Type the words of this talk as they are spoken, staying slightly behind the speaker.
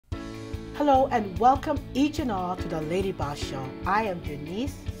Hello and welcome each and all to the Lady Boss Show. I am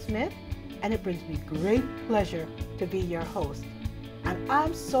Janise Smith and it brings me great pleasure to be your host. And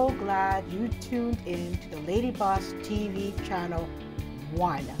I'm so glad you tuned in to the Lady Boss TV channel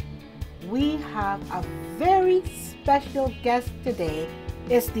 1. We have a very special guest today.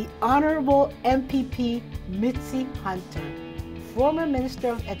 It's the Honorable MPP Mitzie Hunter, former Minister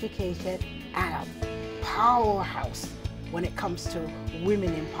of Education and a powerhouse when it comes to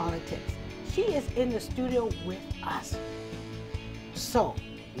women in politics. She is in the studio with us. So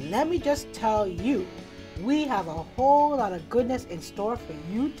let me just tell you, we have a whole lot of goodness in store for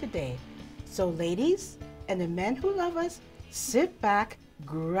you today. So ladies and the men who love us, sit back,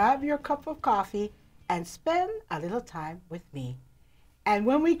 grab your cup of coffee, and spend a little time with me. And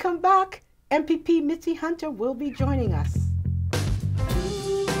when we come back, MPP Mitzie Hunter will be joining us.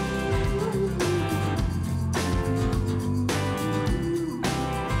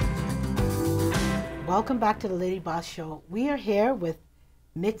 Welcome back to the Lady Boss Show. We are here with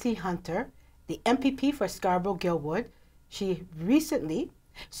Mitzie Hunter, the MPP for Scarborough-Guildwood. She recently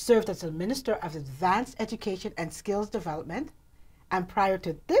served as the Minister of Advanced Education and Skills Development. And prior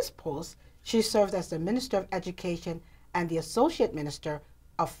to this post, she served as the Minister of Education and the Associate Minister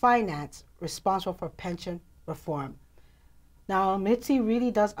of Finance, responsible for pension reform. Now, Mitzie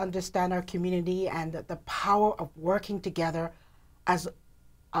really does understand our community and the power of working together as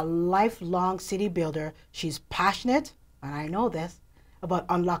a lifelong city builder. She's passionate, and I know this, about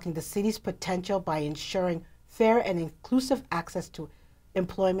unlocking the city's potential by ensuring fair and inclusive access to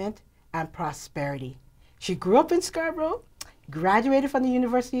employment and prosperity. She grew up in Scarborough, graduated from the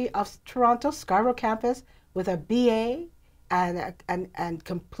University of Toronto Scarborough campus with a BA and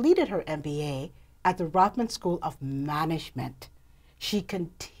completed her MBA at the Rothman School of Management. She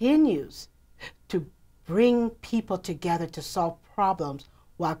continues to bring people together to solve problems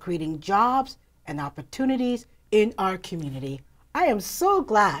while creating jobs and opportunities in our community. I am so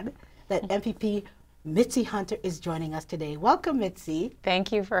glad that MPP Mitzie Hunter is joining us today. Welcome, Mitzie.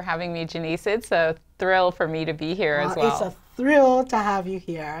 Thank you for having me, Janise. It's a thrill for me to be here as well. It's a thrill to have you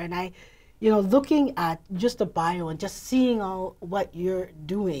here. And looking at just the bio and just seeing all what you're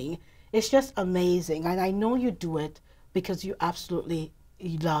doing, it's just amazing. And I know you do it because you absolutely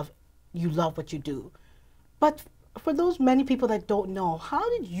love what you do. But for those many people that don't know, how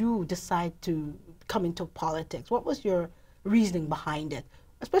did you decide to come into politics? What was your reasoning behind it,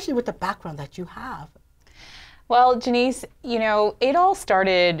 especially with the background that you have? Well, Janise, it all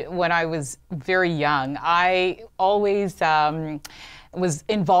started when I was very young. I always was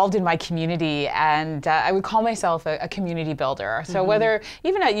involved in my community, and I would call myself a community builder. So whether,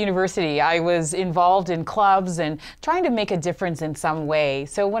 even at university, I was involved in clubs and trying to make a difference in some way.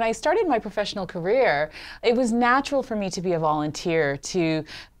 So when I started my professional career, it was natural for me to be a volunteer, to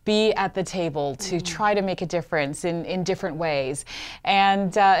be at the table, to try to make a difference in different ways.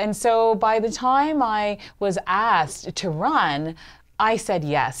 And so by the time I was asked to run, I said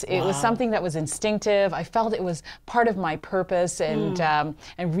yes. It was something that was instinctive. I felt it was part of my purpose and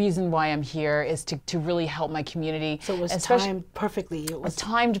reason why I'm here is to really help my community. So it was timed perfectly. It was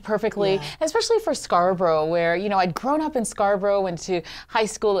timed perfectly, especially for Scarborough, where I'd grown up in Scarborough, went to high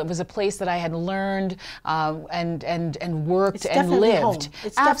school. It was a place that I had learned and worked and lived.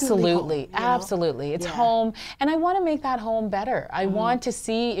 It's absolutely, home, absolutely. It's home, and I want to make that home better. I want to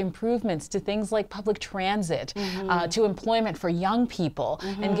see improvements to things like public transit, to employment for young people,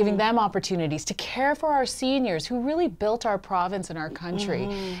 and giving them opportunities to care for our seniors who really built our province and our country.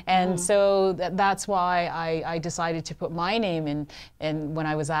 And so that's why I decided to put my name in when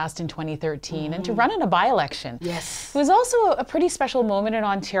I was asked in 2013 and to run in a by-election. Yes. It was also a pretty special moment in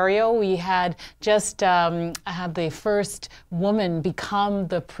Ontario. We had just had the first woman become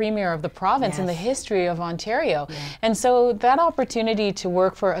the premier of the province in the history of Ontario. And so that opportunity to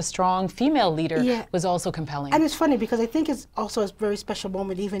work for a strong female leader was also compelling. And it's funny because I think it's also a very special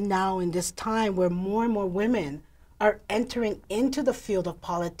moment even now in this time where more and more women are entering into the field of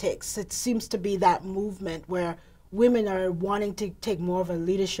politics. It seems to be that movement where women are wanting to take more of a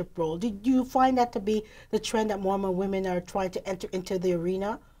leadership role. Did you find that to be the trend, that more and more women are trying to enter into the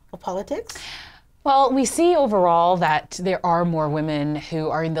arena of politics? Well, we see overall that there are more women who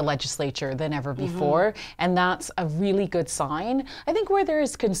are in the legislature than ever before, and that's a really good sign. I think where there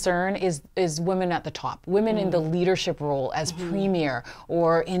is concern is women at the top, women in the leadership role as premier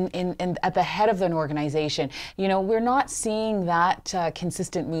or in at the head of an organization. We're not seeing that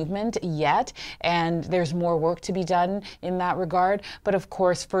consistent movement yet, and there's more work to be done in that regard. But of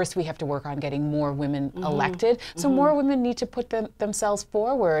course, first we have to work on getting more women elected. So more women need to put themselves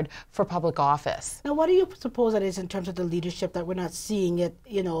forward for public office. Yes. Now, what do you suppose that is in terms of the leadership that we're not seeing it,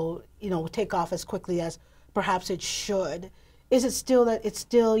 take off as quickly as perhaps it should? Is it still that it's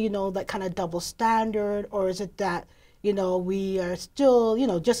still, that kind of double standard, or is it that, we are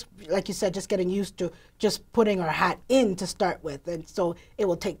still, just like you said, just getting used to just putting our hat in to start with, and so it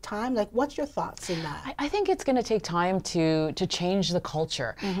will take time? Like, what's your thoughts in that? I think it's going to take time to change the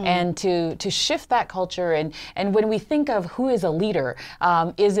culture and to shift that culture. And when we think of who is a leader,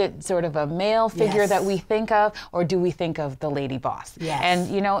 is it sort of a male figure that we think of, or do we think of the lady boss? Yes. And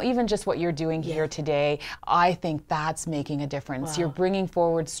even just what you're doing here today, I think that's making a difference. Wow. You're bringing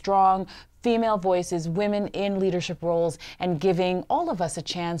forward strong female voices, women in leadership roles, and giving all of us a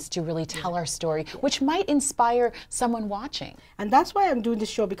chance to really tell our story, which might inspire someone watching. And that's why I'm doing this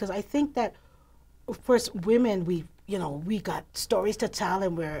show, because I think that, first, women, we got stories to tell,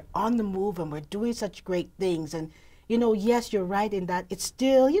 and we're on the move, and we're doing such great things. And, yes, you're right in that it's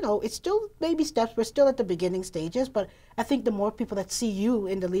still, it's still baby steps. We're still at the beginning stages, but I think the more people that see you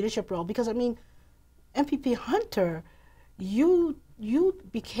in the leadership role, because, I mean, MPP Hunter, you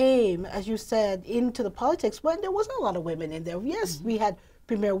became, as you said, into the politics when there wasn't a lot of women in there. Yes, we had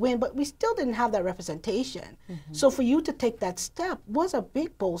Premier Wynne, but we still didn't have that representation. So for you to take that step was a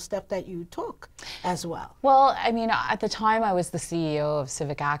big, bold step that you took as well. Well, I mean, at the time I was the CEO of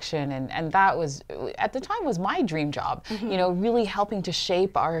Civic Action, and that was, at the time, was my dream job, really helping to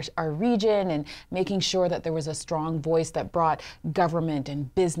shape our region and making sure that there was a strong voice that brought government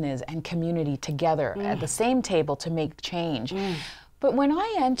and business and community together at the same table to make change. But when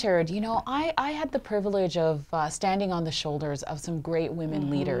I entered, I had the privilege of standing on the shoulders of some great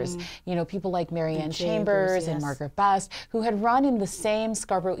women leaders, people like Mary Ann Chambers and Margaret Best, who had run in the same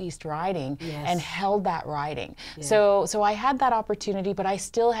Scarborough East riding and held that riding. So I had that opportunity, but I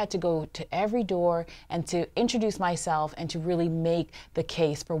still had to go to every door and to introduce myself and to really make the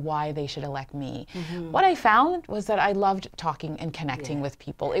case for why they should elect me. What I found was that I loved talking and connecting with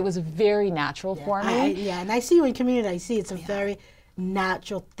people. It was very natural for me. And I see you in community. I see it's a very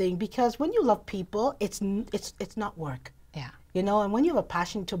natural thing, because when you love people, it's not work. And when you have a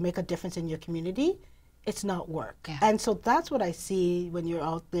passion to make a difference in your community, it's not work. And so that's what I see when you're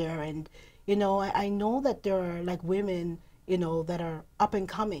out there. And I know that there are like women that are up and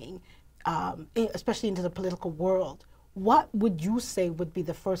coming, especially into the political world. What would you say would be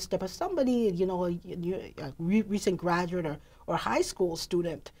the first step of somebody, a recent graduate or high school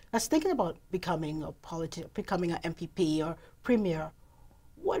student that's thinking about becoming becoming an MPP or premier?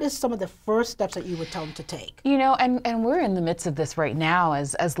 What is some of the first steps that you would tell them to take? And we're in the midst of this right now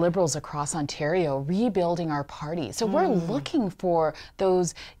as Liberals across Ontario, rebuilding our party. So we're looking for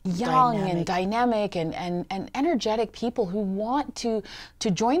those young and dynamic and energetic people who want to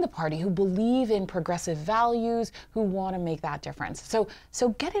join the party, who believe in progressive values, who want to make that difference. So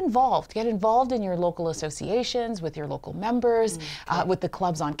get involved. Get involved in your local associations, with your local members, with the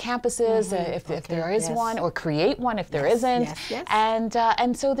clubs on campuses, if there is one, or create one if there isn't.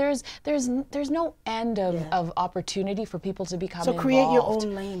 And so there's no end of opportunity for people to become involved. So create your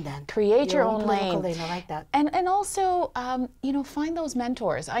own lane then. Create your own lane. I like that. And also, find those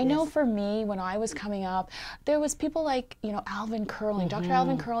mentors. I know for me, when I was coming up, there was people like, Alvin Curling. Dr.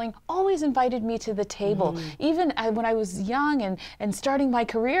 Alvin Curling always invited me to the table. Even when I was young and starting my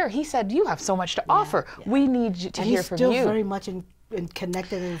career, he said, "You have so much to offer. We need to hear from you." And he's still very much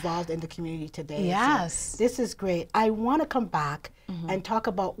connected and involved in the community today. Yes. So this is great. I want to come back and talk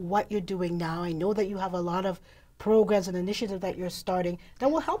about what you're doing now. I know that you have a lot of programs and initiatives that you're starting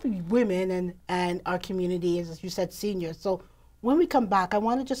that will help women and our community, as you said, seniors. So when we come back, I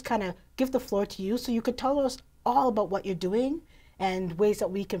want to just kind of give the floor to you so you could tell us all about what you're doing and ways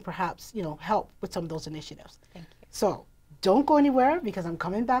that we can perhaps, help with some of those initiatives. Thank you. So don't go anywhere, because I'm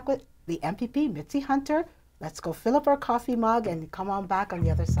coming back with the MPP, Mitzie Hunter. Let's go fill up our coffee mug and come on back on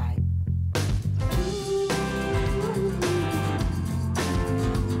the other side.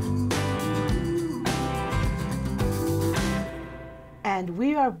 And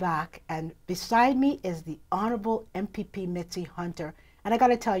we are back, and beside me is the Honorable MPP Mitzie Hunter. And I got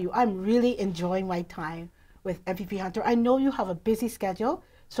to tell you, I'm really enjoying my time with MPP Hunter. I know you have a busy schedule,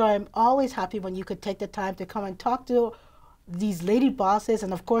 so I'm always happy when you could take the time to come and talk to these lady bosses,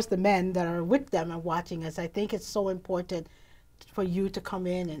 and of course the men that are with them and watching us. I think it's so important for you to come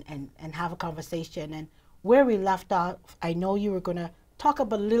in and have a conversation. And where we left off, I know you were going to talk a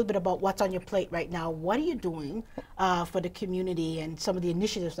little bit about what's on your plate right now. What are you doing for the community and some of the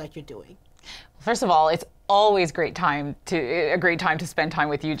initiatives that you're doing? First of all, it's always a great time to spend time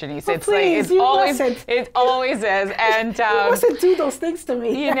with you, Janise. Oh, It's please, it always is. And you mustn't do those things to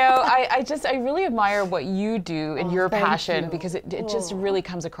me. you know, I really admire what you do and your passion, because it just really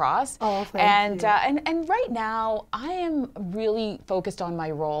comes across. Oh, thank you. And right now I am really focused on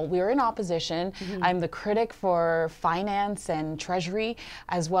my role. We're in opposition. I'm the critic for finance and treasury,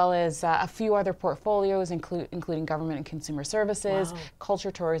 as well as a few other portfolios, including government and consumer services,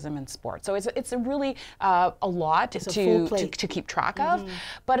 culture, tourism, and sports. So it's a really a lot to keep track of,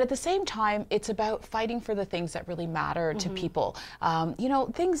 but at the same time, it's about fighting for the things that really matter to people. You know,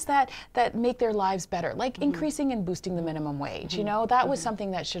 things that make their lives better, like increasing and boosting the minimum wage. You know, that was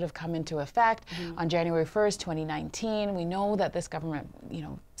something that should have come into effect on January 1st, 2019. We know that this government, you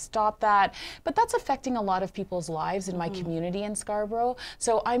know, stopped that, but that's affecting a lot of people's lives in my community in Scarborough.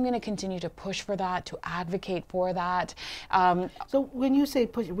 So I'm going to continue to push for that, to advocate for that. So when you say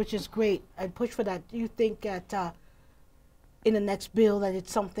push, which is great, and push for that, do you think that in the next bill that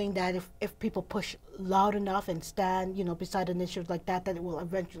it's something that if people push loud enough and stand, you know, beside an issue like that, that it will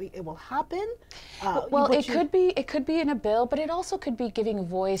eventually happen? Well, it could be in a bill, but it also could be giving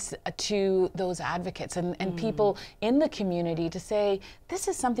voice to those advocates and people in the community to say, this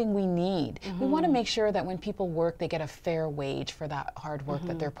is something we need. We want to make sure that when people work, they get a fair wage for that hard work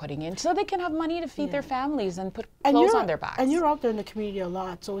that they're putting in, so they can have money to feed their families and put clothes on their backs. And you're out there in the community a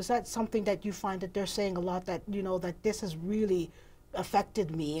lot, so is that something that you find that they're saying a lot, that, you know, that this has really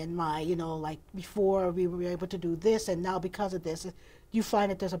affected me in my, you know, like before we were able to do this, and now because of this, you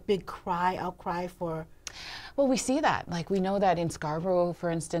find that there's a big outcry for? Well, we see that. Like, we know that in Scarborough, for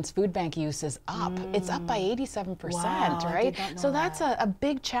instance, food bank use is up. It's up by 87%, right? So that's a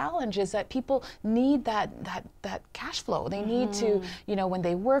big challenge, is that people need that cash flow. They need to, you know, when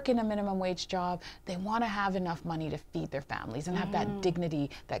they work in a minimum wage job, they want to have enough money to feed their families and have that dignity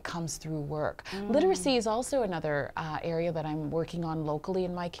that comes through work. Literacy is also another area that I'm working on locally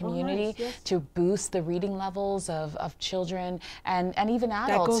in my community to boost the reading levels of children and even adults.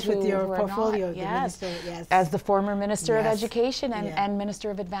 That goes with your portfolio. Yes. As the former Minister of Education and Minister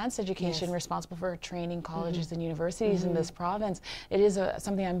of Advanced Education, responsible for training colleges and universities in this province, it is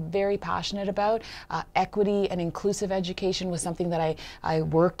something I'm very passionate about. Equity and inclusive education was something that I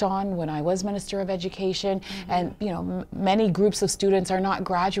worked on when I was Minister of Education, and you know, many groups of students are not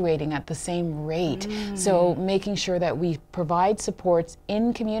graduating at the same rate. So making sure that we provide supports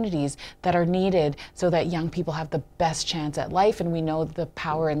in communities that are needed so that young people have the best chance at life, and we know the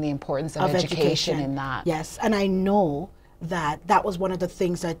power and the importance of education in that. Yes, and I know that was one of the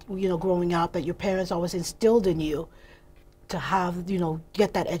things that, you know, growing up, that your parents always instilled in you to have, you know,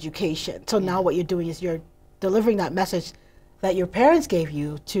 get that education. So now what you're doing is you're delivering that message that your parents gave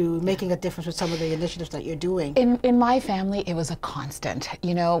you, to making a difference with some of the initiatives that you're doing. In my family, it was a constant.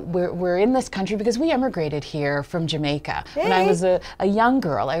 You know, we're in this country because we immigrated here from Jamaica. When I was a young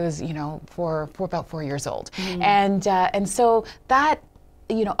girl, I was, you know, for about 4 years old, and so that,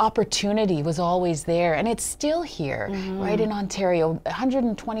 you know, opportunity was always there, and it's still here, right in Ontario.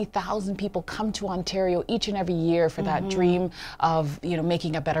 120,000 people come to Ontario each and every year for that dream of, you know,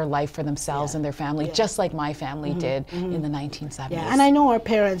 making a better life for themselves and their family, just like my family did in the 1970s. Yeah, and I know our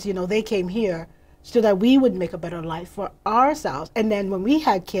parents, you know, they came here so that we would make a better life for ourselves, and then when we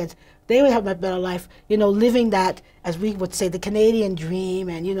had kids, they would have a better life, you know, living that, as we would say, the Canadian dream,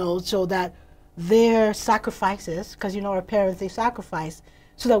 and, you know, so that their sacrifices, because, you know, our parents, they sacrifice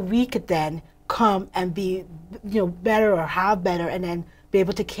so that we could then come and be, you know, better or have better, and then be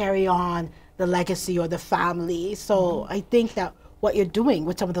able to carry on the legacy or the family. So I think that what you're doing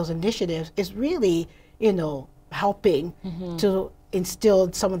with some of those initiatives is really, you know, helping to instill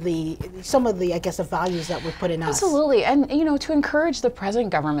some of the I guess the values that were put in us. Absolutely, and you know, to encourage the present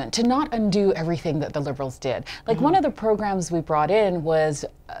government to not undo everything that the Liberals did. Like one of the programs we brought in was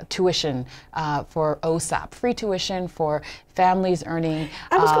tuition for OSAP, free tuition for families earning.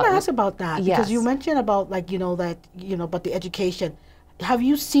 I was going to ask about that because you mentioned about, like, you know, that, you know, about the education. Have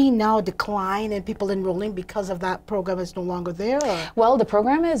you seen now a decline in people enrolling because of that program is no longer there? Or? Well, the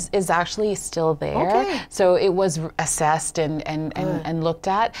program is actually still there. Okay. So it was assessed and looked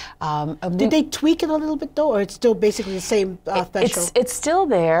at. Did they tweak it a little bit though, or it's still basically the same threshold? It's still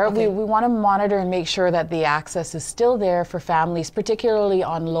there. Okay. We want to monitor and make sure that the access is still there for families, particularly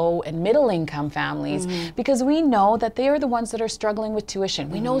on low and middle income families, because we know that they are the ones that are struggling with tuition.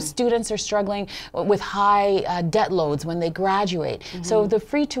 We know students are struggling with high debt loads when they graduate. So the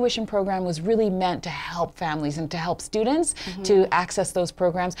free tuition program was really meant to help families and to help students to access those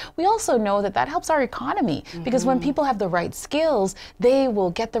programs. We also know that that helps our economy, because when people have the right skills, they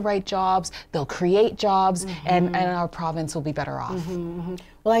will get the right jobs, they'll create jobs, and our province will be better off.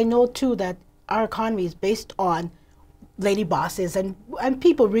 Well, I know too that our economy is based on lady bosses and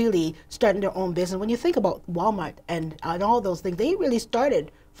people really starting their own business. When you think about Walmart and all those things, they really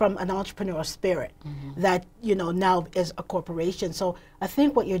started from an entrepreneurial spirit that, you know, now is a corporation. So I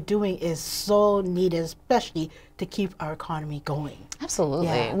think what you're doing is so needed, especially to keep our economy going. Absolutely.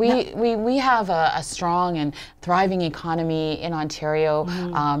 Yeah. We have a strong and thriving economy in Ontario.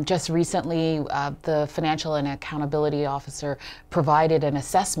 Just recently, the Financial and Accountability Officer provided an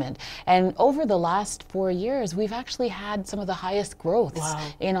assessment. And over the last 4 years, we've actually had some of the highest growths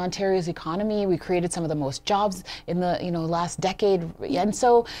in Ontario's economy. We created some of the most jobs in the last decade. And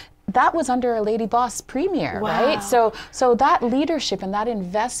so that was under a lady boss premier, right? So that leadership and that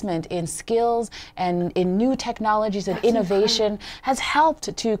investment in skills and in new technologies and innovation has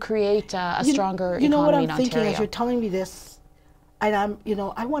helped to create a stronger economy in Ontario. You know what I'm thinking as you're telling me this, and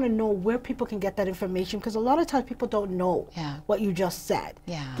I want to know where people can get that information, because a lot of times people don't know what you just said.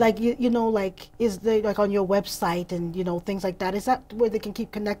 Like like is they like on your website and things like that? Is that where they can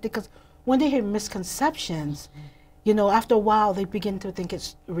keep connected? Because when they hear misconceptions, after a while they begin to think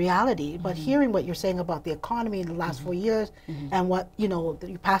it's reality. But hearing what you're saying about the economy in the last 4 years and what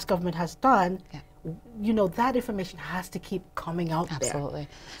the past government has done, that information has to keep coming out there. Absolutely.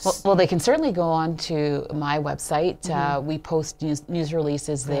 Well, they can certainly go on to my website. We post news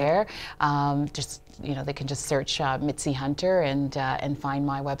releases there. They can just search Mitzie Hunter and find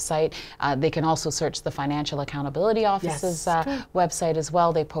my website. They can also search the Financial Accountability Office's website as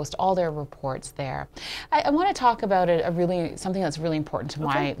well. They post all their reports there. I want to talk about something that's really important to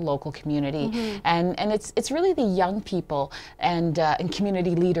my local community, and it's really the young people and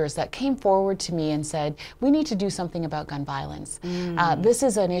community leaders that came forward to me and said, we need to do something about gun violence. This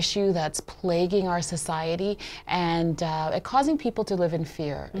is an issue that's plaguing our society and causing people to live in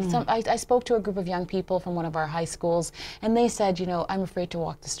fear. I spoke to a group of young people from one of our high schools, and they said, I'm afraid to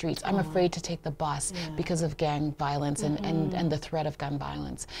walk the streets. I'm afraid to take the bus because of gang violence and the threat of gun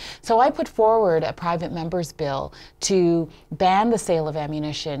violence. So I put forward a private member's bill to ban the sale of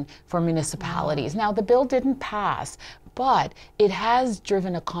ammunition for municipalities. Now, the bill didn't pass, but it has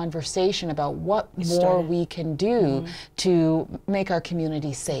driven a conversation about what more we can do to make our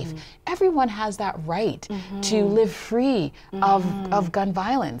community safe. Everyone has that right to live free of gun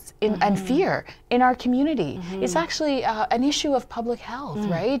violence and fear in our community. It's actually an issue of public health,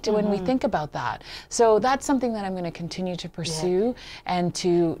 right? When we think about that. So that's something that I'm going to continue to pursue and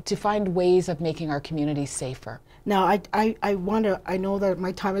to find ways of making our community safer. Now, I know that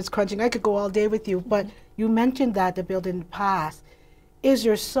my time is crunching. I could go all day with you, but you mentioned that the bill didn't pass. Is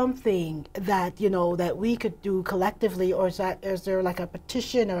there something that that we could do collectively, or is there like a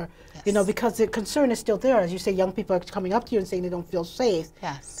petition, or because the concern is still there, as you say, young people are coming up to you and saying they don't feel safe.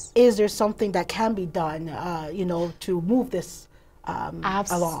 Is there something that can be done, to move this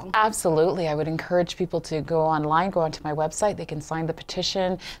along? Absolutely. I would encourage people to go online, go onto my website. They can sign the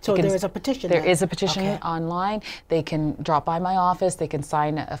petition. So there is a petition? There is a petition online. They can drop by my office. They can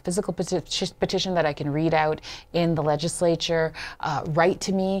sign a physical petition that I can read out in the legislature. Write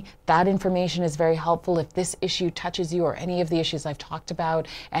to me. That information is very helpful if this issue touches you or any of the issues I've talked about.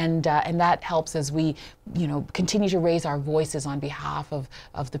 And that helps as we continue to raise our voices on behalf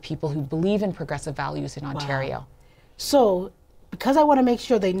of the people who believe in progressive values in Ontario. So, because I want to make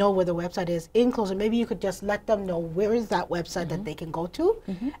sure they know where the website is, in closing, maybe you could just let them know where is that website that they can go to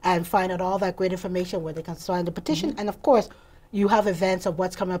and find out all that great information where they can sign the petition. And of course, you have events of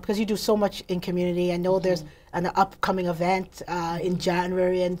what's coming up, because you do so much in community. I know there's an upcoming event in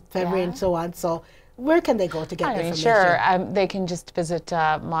January and February and so on. So where can they go to get the information? Sure, they can just visit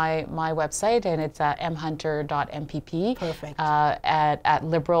my website, and it's mhunter.mpp. Perfect. At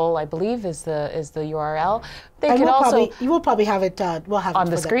Liberal, I believe, is the URL. You will probably have it. We'll have on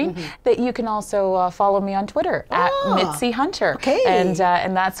it the screen. That you can also follow me on Twitter at Mitzie Hunter. And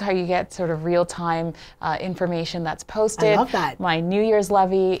that's how you get sort of real-time information that's posted. I love that. My New Year's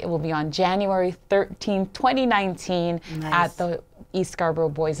levy, it will be on January 13th, 2019 at the East Scarborough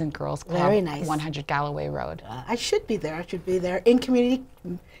Boys and Girls Club, very nice. 100 Galloway Road. I should be there. I should be there in community,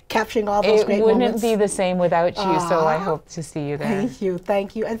 capturing all those great moments. It wouldn't be the same without you, so I hope to see you there.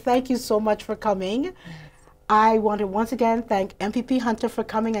 Thank you, and thank you so much for coming. I want to once again thank MPP Hunter for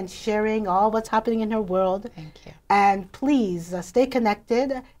coming and sharing all what's happening in her world. Thank you. And please stay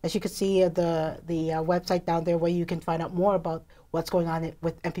connected. As you can see, the website down there where you can find out more about what's going on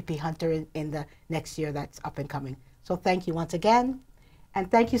with MPP Hunter in the next year that's up and coming. So thank you once again. And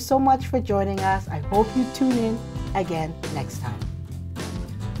thank you so much for joining us. I hope you tune in again next time.